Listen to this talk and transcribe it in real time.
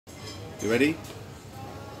You ready?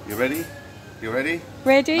 You ready? You ready?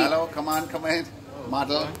 Ready? Mallow, come on, come in.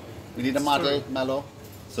 Model. We need a model, Mallow.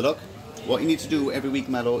 So look, what you need to do every week,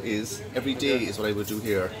 Mallow, is, every day is what I would do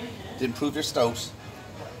here. To improve your stout,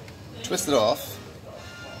 twist it off,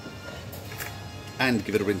 and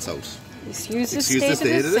give it a rinse out. Excuse the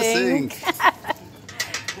state of the sink.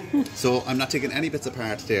 So I'm not taking any bits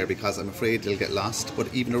apart there because I'm afraid they'll get lost,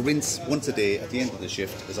 but even a rinse once a day at the end of the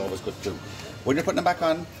shift is always good to do. When you're putting them back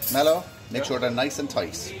on, Mallow, make sure they're nice and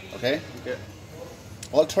tight, okay? Okay.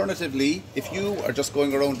 Alternatively, if you are just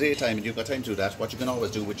going around daytime and you've got time to do that, what you can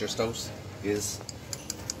always do with your stout is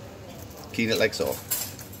clean it like so.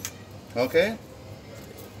 Okay?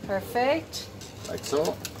 Perfect. Like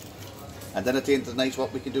so. And then at the end of the night,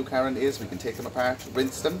 what we can do, Karen, is we can take them apart,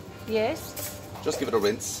 rinse them. Yes. Just give it a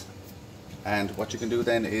rinse. And what you can do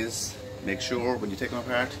then is make sure when you take them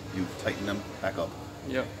apart, you tighten them back up.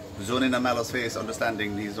 Yeah. Zone in on Mallow's face,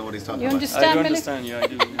 understanding he's know what he's talking You about. understand, I do Billy? understand, yeah, I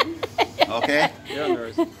do. Yeah. Okay? Yeah, there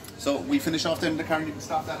is. So we finish off then, Karen, you can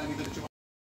stop that any bit that you want.